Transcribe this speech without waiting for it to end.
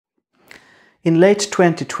In late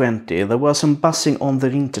 2020, there was some buzzing on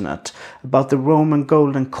the internet about the Roman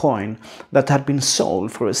golden coin that had been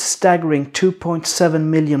sold for a staggering £2.7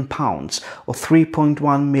 million or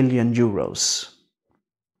 3.1 million euros.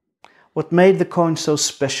 What made the coin so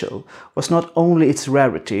special was not only its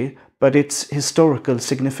rarity, but its historical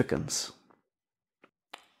significance.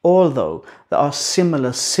 Although there are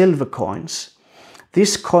similar silver coins,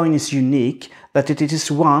 this coin is unique that it is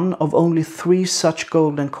one of only 3 such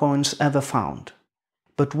golden coins ever found.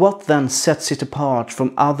 But what then sets it apart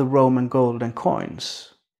from other Roman golden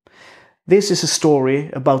coins? This is a story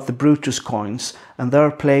about the Brutus coins and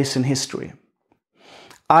their place in history.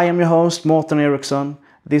 I am your host, Morten Eriksson.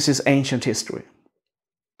 This is Ancient History.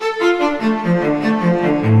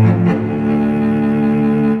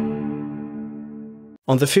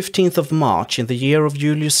 On the 15th of March in the year of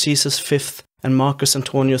Julius Caesar's 5th and Marcus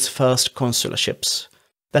Antonius' first consulaships,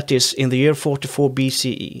 that is, in the year 44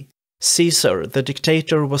 BCE, Caesar, the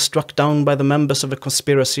dictator, was struck down by the members of a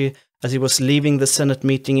conspiracy as he was leaving the Senate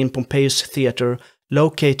meeting in Pompeius Theatre,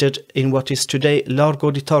 located in what is today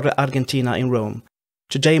Largo di Torre Argentina in Rome,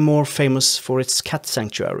 today more famous for its cat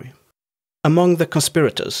sanctuary. Among the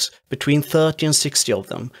conspirators, between 30 and 60 of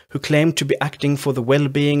them, who claimed to be acting for the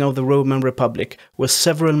well-being of the Roman Republic, were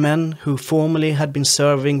several men who formerly had been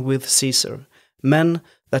serving with Caesar, men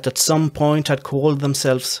that at some point had called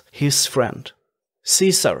themselves his friend.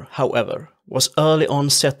 Caesar, however, was early on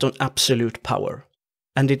set on absolute power,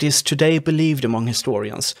 and it is today believed among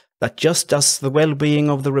historians that just as the well-being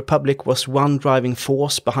of the Republic was one driving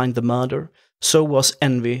force behind the murder, so was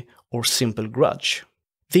envy or simple grudge.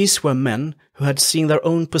 These were men who had seen their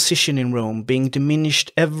own position in Rome being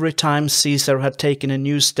diminished every time Caesar had taken a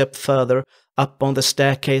new step further up on the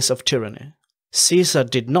staircase of tyranny. Caesar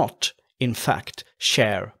did not, in fact,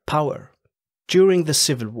 share power. During the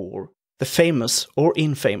Civil War, the famous or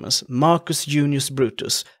infamous Marcus Junius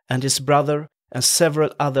Brutus and his brother and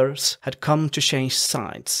several others had come to change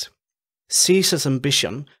sides. Caesar's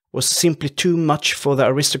ambition was simply too much for the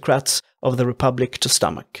aristocrats of the Republic to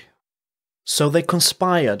stomach. So they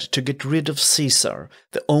conspired to get rid of Caesar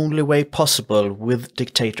the only way possible with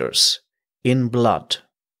dictators, in blood.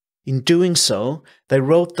 In doing so, they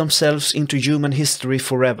wrote themselves into human history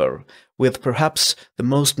forever, with perhaps the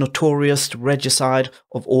most notorious regicide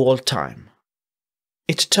of all time.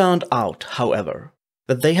 It turned out, however,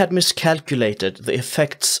 that they had miscalculated the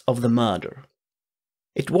effects of the murder.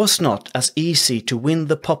 It was not as easy to win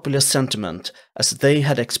the popular sentiment as they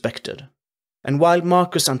had expected. And while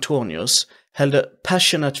Marcus Antonius held a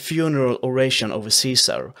passionate funeral oration over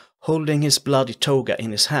Caesar, holding his bloody toga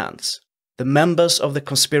in his hands, the members of the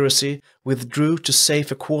conspiracy withdrew to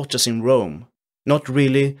safer quarters in Rome, not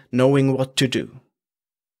really knowing what to do.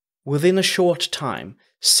 Within a short time,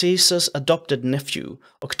 Caesar's adopted nephew,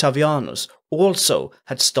 Octavianus, also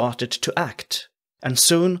had started to act, and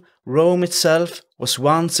soon Rome itself was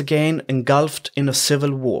once again engulfed in a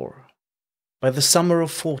civil war. By the summer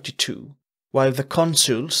of 42, while the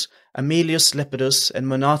consuls, Aemilius Lepidus and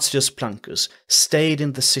Munatius Plancus, stayed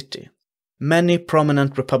in the city, many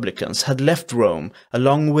prominent republicans had left Rome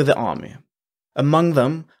along with the army. Among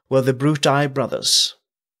them were the Bruti brothers.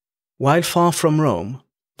 While far from Rome,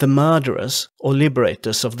 the murderers, or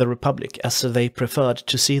liberators of the Republic as they preferred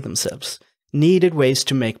to see themselves, needed ways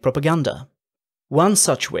to make propaganda. One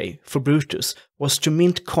such way for Brutus was to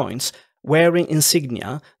mint coins wearing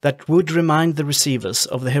insignia that would remind the receivers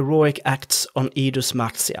of the heroic acts on Idus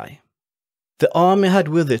Martiae. The army had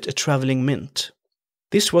with it a travelling mint.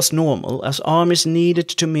 This was normal, as armies needed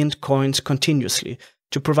to mint coins continuously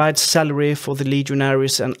to provide salary for the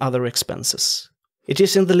legionaries and other expenses. It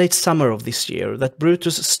is in the late summer of this year that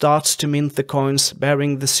Brutus starts to mint the coins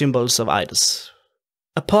bearing the symbols of Idus.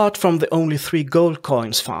 Apart from the only 3 gold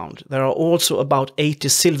coins found, there are also about 80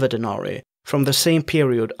 silver denarii from the same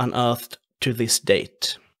period unearthed to this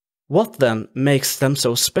date. What then makes them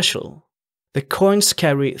so special? The coins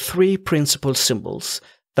carry 3 principal symbols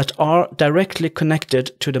that are directly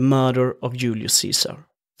connected to the murder of Julius Caesar.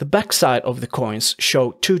 The backside of the coins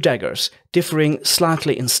show 2 daggers, differing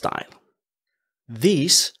slightly in style.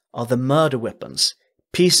 These are the murder weapons,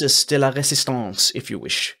 pieces de la résistance if you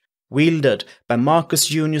wish, wielded by Marcus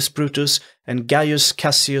Junius Brutus and Gaius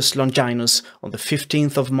Cassius Longinus on the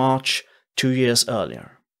 15th of March, 2 years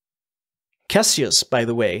earlier. Cassius, by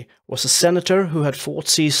the way, was a senator who had fought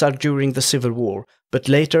Caesar during the Civil War, but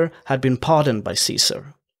later had been pardoned by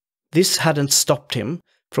Caesar. This hadn't stopped him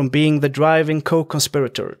from being the driving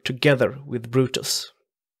co-conspirator together with Brutus.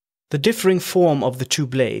 The differing form of the 2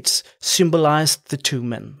 blades symbolized the 2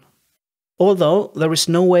 men. Although there is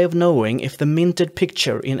no way of knowing if the minted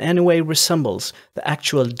picture in any way resembles the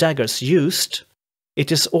actual daggers used,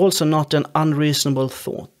 it is also not an unreasonable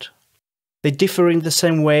thought. They differ in the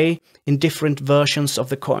same way in different versions of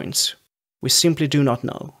the coins. We simply do not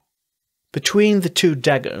know. Between the two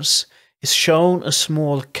daggers is shown a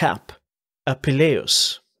small cap, a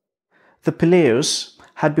pileus. The pileus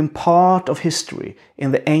had been part of history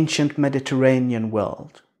in the ancient Mediterranean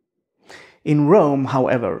world. In Rome,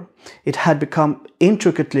 however, it had become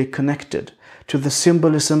intricately connected to the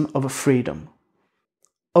symbolism of freedom.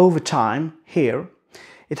 Over time, here,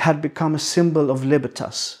 it had become a symbol of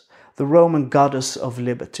Libertas, the Roman goddess of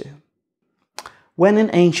liberty. When in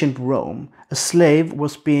ancient Rome a slave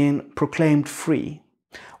was being proclaimed free,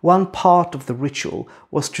 one part of the ritual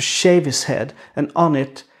was to shave his head and on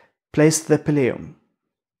it place the pileum.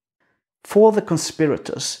 For the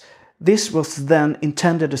conspirators, this was then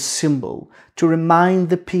intended as a symbol to remind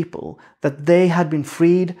the people that they had been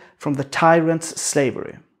freed from the tyrant's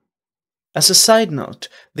slavery. As a side note,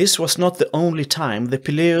 this was not the only time the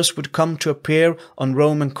pileus would come to appear on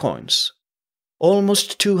Roman coins.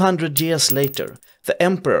 Almost 200 years later, the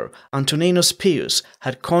emperor Antoninus Pius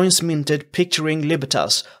had coins minted picturing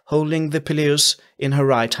Libertas holding the pileus in her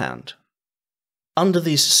right hand. Under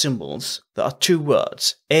these symbols there are two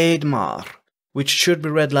words, Eid Mar, which should be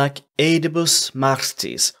read like Eidibus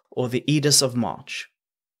Marstis, or the Edicts of March.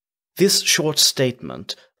 This short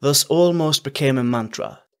statement thus almost became a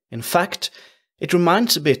mantra. In fact, it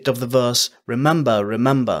reminds a bit of the verse Remember,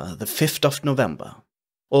 remember, the 5th of November.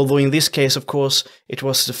 Although in this case, of course, it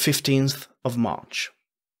was the 15th of March.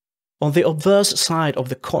 On the obverse side of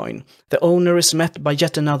the coin, the owner is met by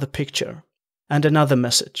yet another picture, and another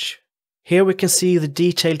message. Here we can see the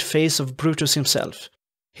detailed face of Brutus himself.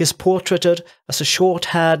 He is portraited as a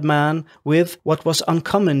short-haired man with what was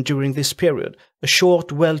uncommon during this period, a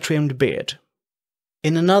short, well-trimmed beard.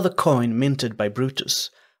 In another coin minted by Brutus,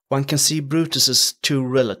 one can see Brutus's two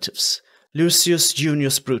relatives, Lucius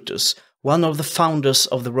Junius Brutus, one of the founders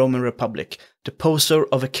of the Roman Republic, deposer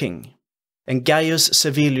of a king, and Gaius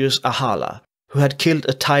Servilius Ahala, who had killed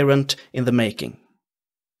a tyrant in the making.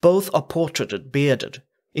 Both are portraited bearded.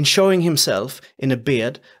 In showing himself in a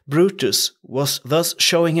beard, Brutus was thus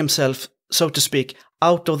showing himself, so to speak,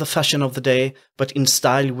 out of the fashion of the day, but in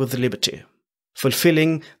style with liberty,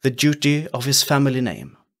 fulfilling the duty of his family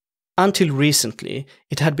name. Until recently,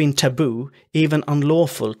 it had been taboo, even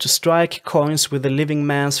unlawful, to strike coins with a living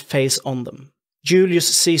man's face on them.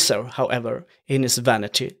 Julius Caesar, however, in his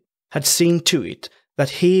vanity, had seen to it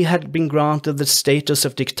that he had been granted the status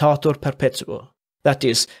of dictator perpetuo, that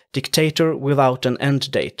is, dictator without an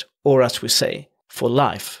end date, or as we say, for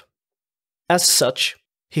life. As such,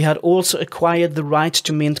 he had also acquired the right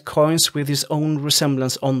to mint coins with his own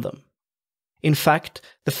resemblance on them. In fact,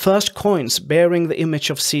 the first coins bearing the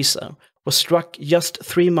image of Caesar was struck just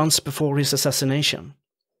 3 months before his assassination.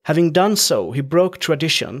 Having done so, he broke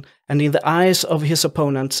tradition and in the eyes of his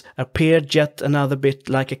opponents appeared yet another bit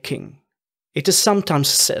like a king. It is sometimes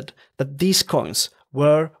said that these coins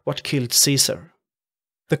were what killed Caesar.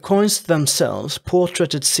 The coins themselves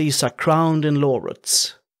portraited Caesar crowned in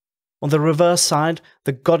laurels. On the reverse side,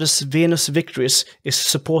 the goddess Venus Victrix is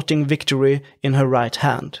supporting victory in her right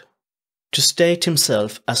hand. To state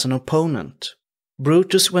himself as an opponent,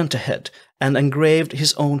 Brutus went ahead and engraved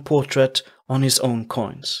his own portrait on his own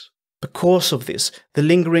coins. Because of this, the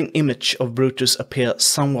lingering image of Brutus appears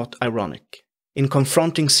somewhat ironic. In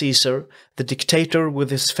confronting Caesar, the dictator with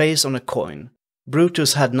his face on a coin,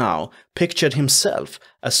 Brutus had now pictured himself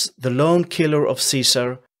as the lone killer of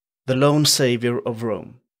Caesar, the lone savior of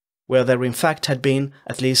Rome, where there in fact had been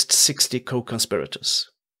at least 60 co-conspirators.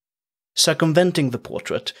 Circumventing the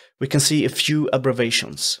portrait, we can see a few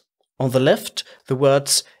abbreviations. On the left, the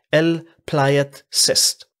words El Pliet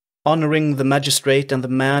Sest, honoring the magistrate and the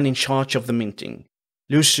man in charge of the minting,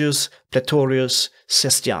 Lucius Praetorius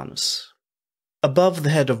Sestianus. Above the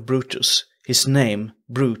head of Brutus, his name,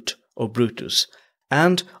 Brute or Brutus,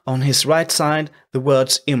 and on his right side, the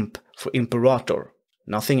words Imp for Imperator,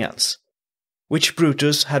 nothing else, which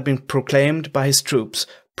Brutus had been proclaimed by his troops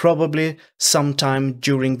probably sometime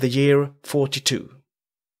during the year 42.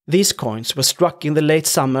 These coins were struck in the late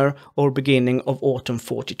summer or beginning of autumn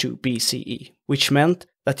 42 BCE, which meant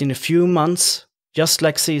that in a few months, just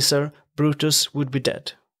like Caesar, Brutus would be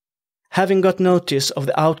dead. Having got notice of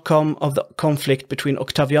the outcome of the conflict between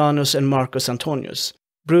Octavianus and Marcus Antonius,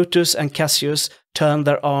 Brutus and Cassius turned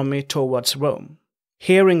their army towards Rome.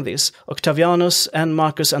 Hearing this, Octavianus and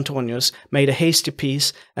Marcus Antonius made a hasty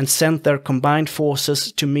peace and sent their combined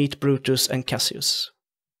forces to meet Brutus and Cassius.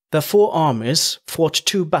 Their 4 armies fought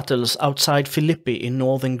 2 battles outside Philippi in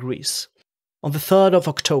northern Greece. On the 3rd of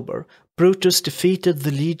October, Brutus defeated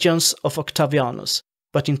the legions of Octavianus,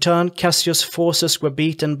 but in turn Cassius' forces were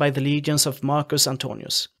beaten by the legions of Marcus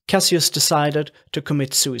Antonius. Cassius decided to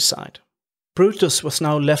commit suicide. Brutus was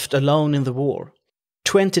now left alone in the war.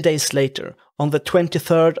 20 days later, on the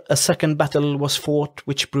 23rd, a second battle was fought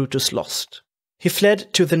which Brutus lost. He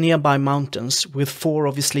fled to the nearby mountains with 4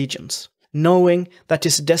 of his legions, knowing that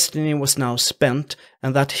his destiny was now spent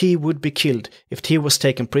and that he would be killed if he was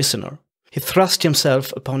taken prisoner. He thrust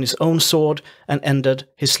himself upon his own sword and ended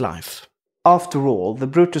his life. After all, the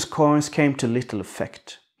Brutus coins came to little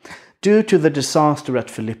effect. Due to the disaster at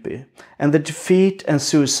Philippi and the defeat and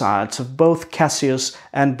suicides of both Cassius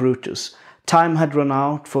and Brutus, time had run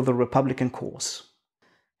out for the Republican cause.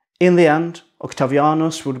 In the end,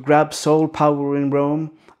 Octavianus would grab sole power in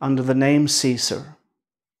Rome under the name Caesar.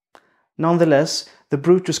 Nonetheless, the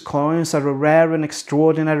Brutus coins are a rare and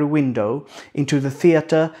extraordinary window into the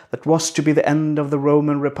theatre that was to be the end of the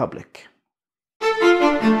Roman Republic.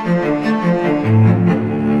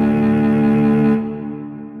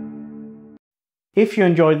 If you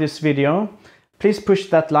enjoyed this video, please push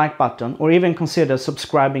that like button or even consider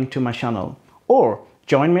subscribing to my channel, or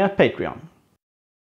join me at Patreon.